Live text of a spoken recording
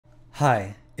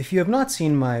Hi, if you have not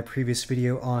seen my previous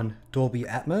video on Dolby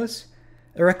Atmos,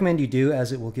 I recommend you do,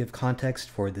 as it will give context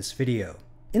for this video.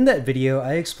 In that video,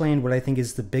 I explained what I think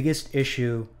is the biggest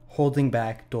issue holding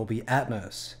back Dolby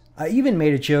Atmos. I even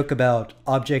made a joke about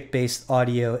object-based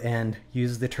audio and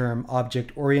used the term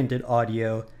object-oriented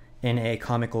audio in a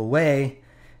comical way,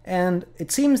 and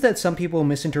it seems that some people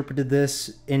misinterpreted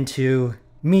this into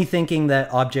me thinking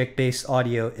that object-based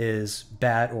audio is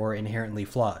bad or inherently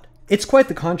flawed. It's quite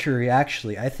the contrary,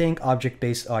 actually. I think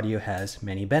object-based audio has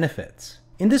many benefits.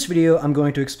 In this video, I'm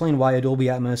going to explain why a Dolby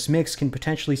Atmos mix can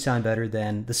potentially sound better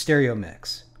than the stereo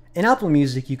mix. In Apple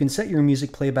Music, you can set your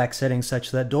music playback settings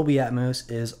such that Dolby Atmos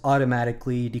is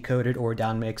automatically decoded or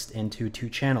downmixed into 2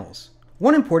 channels.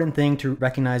 One important thing to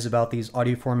recognize about these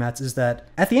audio formats is that,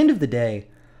 at the end of the day,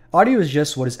 audio is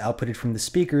just what is outputted from the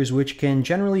speakers, which can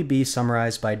generally be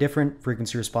summarized by different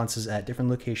frequency responses at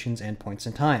different locations and points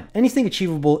in time. Anything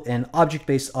achievable in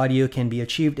object-based audio can be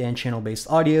achieved in channel-based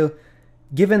audio,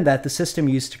 given that the system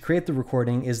used to create the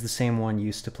recording is the same one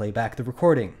used to play back the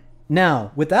recording.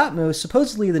 Now, with Atmos,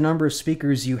 supposedly the number of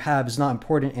speakers you have is not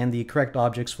important and the correct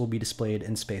objects will be displayed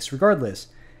in space regardless.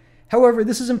 However,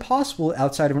 this is impossible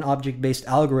outside of an object-based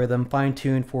algorithm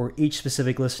fine-tuned for each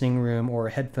specific listening room or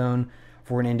headphone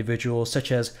for an individual,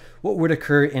 such as what would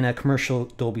occur in a commercial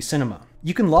Dolby Cinema.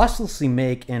 You can losslessly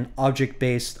make an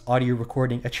object-based audio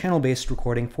recording a channel-based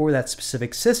recording for that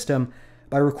specific system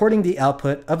by recording the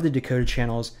output of the decoded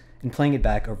channels and playing it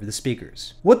back over the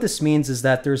speakers. What this means is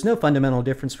that there is no fundamental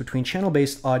difference between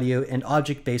channel-based audio and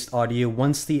object-based audio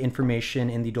once the information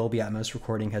in the Dolby Atmos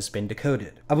recording has been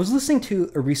decoded. I was listening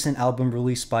to a recent album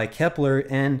released by Kepler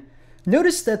and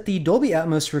noticed that the Dolby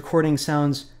Atmos recording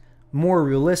sounds more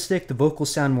realistic, the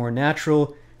vocals sound more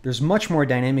natural, there's much more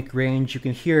dynamic range, you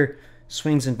can hear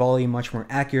swings and volume much more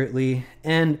accurately,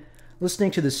 and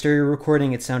listening to the stereo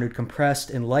recording it sounded compressed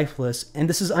and lifeless, and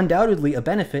this is undoubtedly a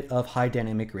benefit of high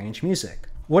dynamic range music.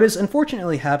 What has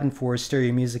unfortunately happened for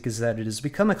stereo music is that it has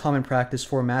become a common practice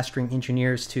for mastering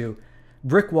engineers to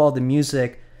brickwall the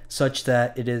music such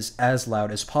that it is as loud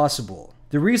as possible.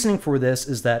 The reasoning for this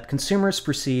is that consumers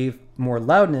perceive more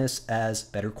loudness as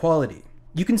better quality.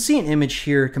 You can see an image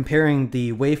here comparing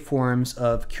the waveforms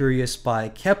of Curious by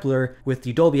Kepler with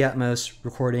the Dolby Atmos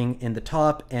recording in the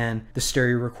top and the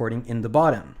stereo recording in the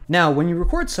bottom. Now, when you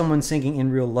record someone singing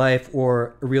in real life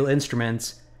or real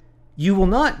instruments, you will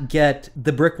not get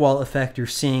the brick wall effect you're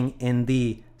seeing in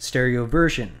the stereo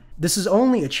version. This is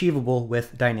only achievable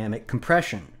with dynamic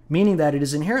compression, meaning that it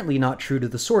is inherently not true to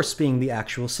the source being the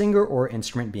actual singer or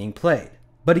instrument being played.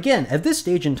 But again, at this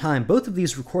stage in time, both of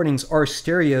these recordings are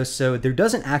stereo, so there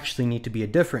doesn't actually need to be a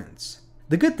difference.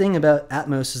 The good thing about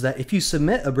Atmos is that if you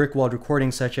submit a brick-walled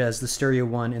recording such as the stereo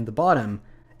one in the bottom,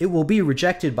 it will be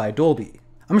rejected by Dolby.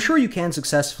 I'm sure you can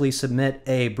successfully submit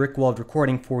a brick-walled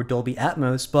recording for Dolby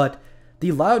Atmos, but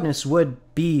the loudness would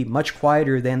be much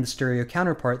quieter than the stereo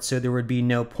counterpart, so there would be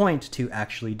no point to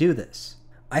actually do this.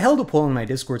 I held a poll in my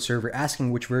Discord server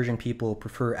asking which version people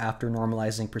prefer after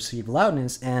normalizing perceived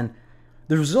loudness, and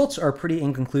the results are pretty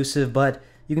inconclusive, but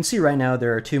you can see right now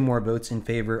there are 2 more votes in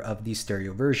favor of the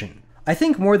stereo version. I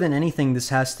think more than anything this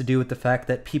has to do with the fact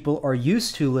that people are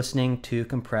used to listening to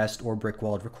compressed or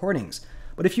brick-walled recordings.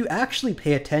 But if you actually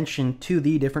pay attention to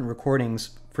the different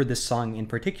recordings for this song in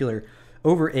particular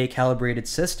over a calibrated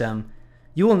system,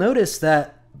 you will notice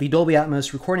that the Dolby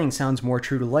Atmos recording sounds more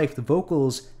true to life. The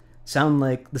vocals sound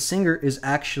like the singer is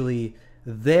actually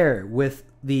there. With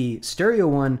the stereo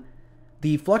one,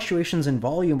 the fluctuations in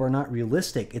volume are not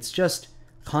realistic, it's just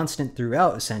constant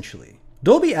throughout, essentially.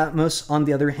 Dolby Atmos, on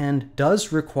the other hand,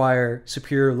 does require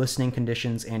superior listening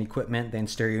conditions and equipment than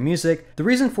stereo music. The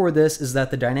reason for this is that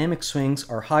the dynamic swings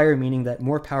are higher, meaning that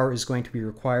more power is going to be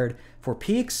required for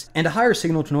peaks, and a higher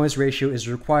signal-to-noise ratio is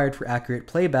required for accurate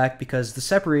playback because the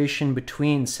separation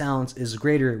between sounds is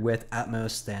greater with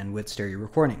Atmos than with stereo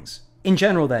recordings. In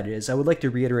general, that is. I would like to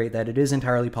reiterate that it is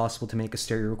entirely possible to make a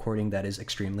stereo recording that is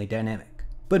extremely dynamic.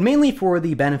 But mainly for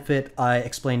the benefit I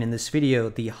explained in this video,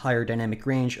 the higher dynamic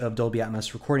range of Dolby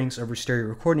Atmos recordings over stereo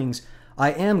recordings,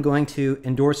 I am going to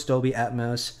endorse Dolby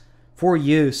Atmos for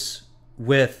use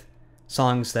with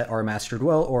songs that are mastered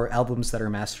well or albums that are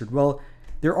mastered well.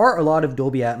 There are a lot of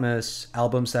Dolby Atmos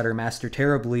albums that are mastered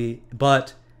terribly,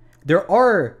 but there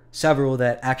are several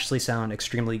that actually sound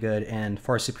extremely good and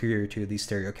far superior to the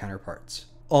stereo counterparts.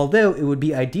 Although it would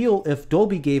be ideal if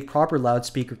Dolby gave proper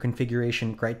loudspeaker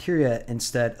configuration criteria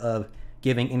instead of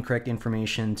giving incorrect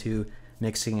information to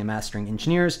mixing and mastering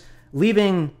engineers,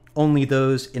 leaving only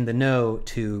those in the know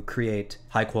to create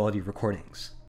high quality recordings.